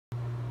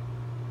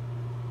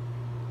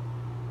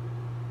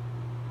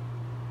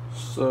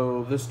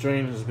So this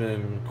drain has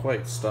been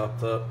quite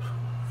stopped up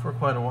for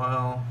quite a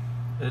while.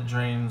 It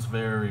drains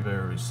very,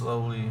 very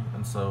slowly,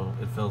 and so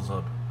it fills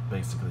up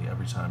basically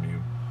every time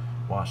you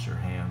wash your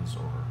hands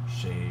or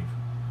shave.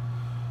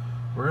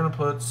 We're gonna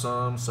put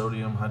some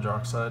sodium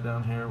hydroxide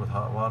down here with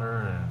hot water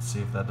and see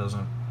if that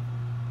doesn't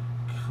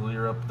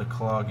clear up the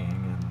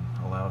clogging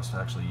and allow us to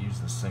actually use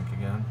the sink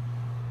again.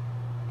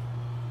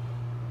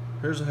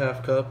 Here's a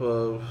half cup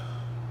of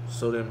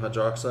sodium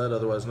hydroxide,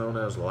 otherwise known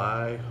as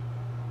lye.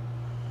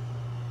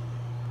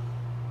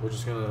 We're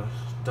just gonna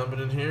dump it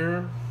in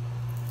here.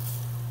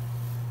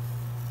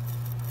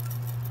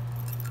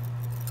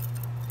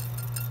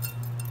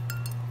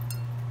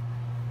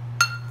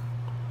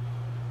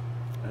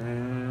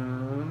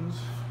 And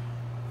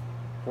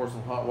pour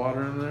some hot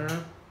water in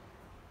there.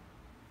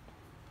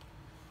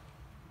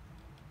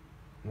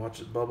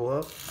 Watch it bubble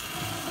up.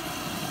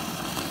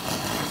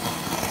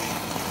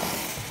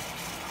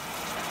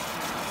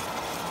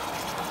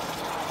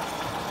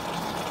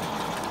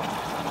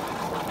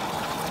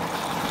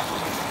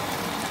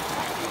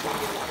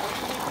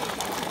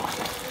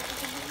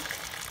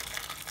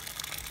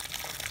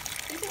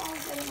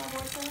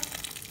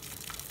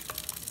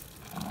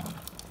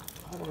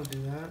 I want to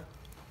do that.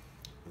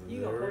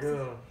 There we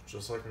go.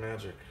 Just like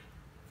magic.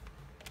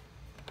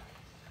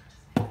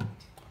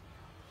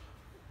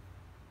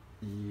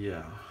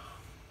 Yeah.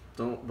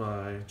 Don't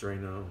buy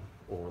Drano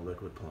or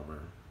Liquid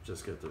Plumber.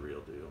 Just get the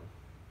real deal.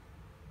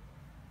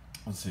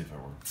 Let's see if it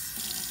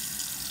works.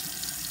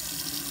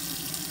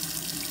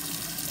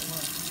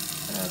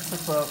 Yeah, it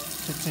took about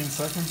 15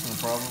 seconds and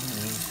the problem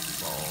is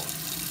solved.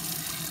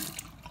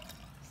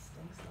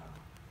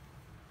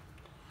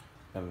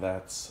 And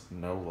that's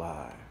no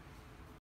lie.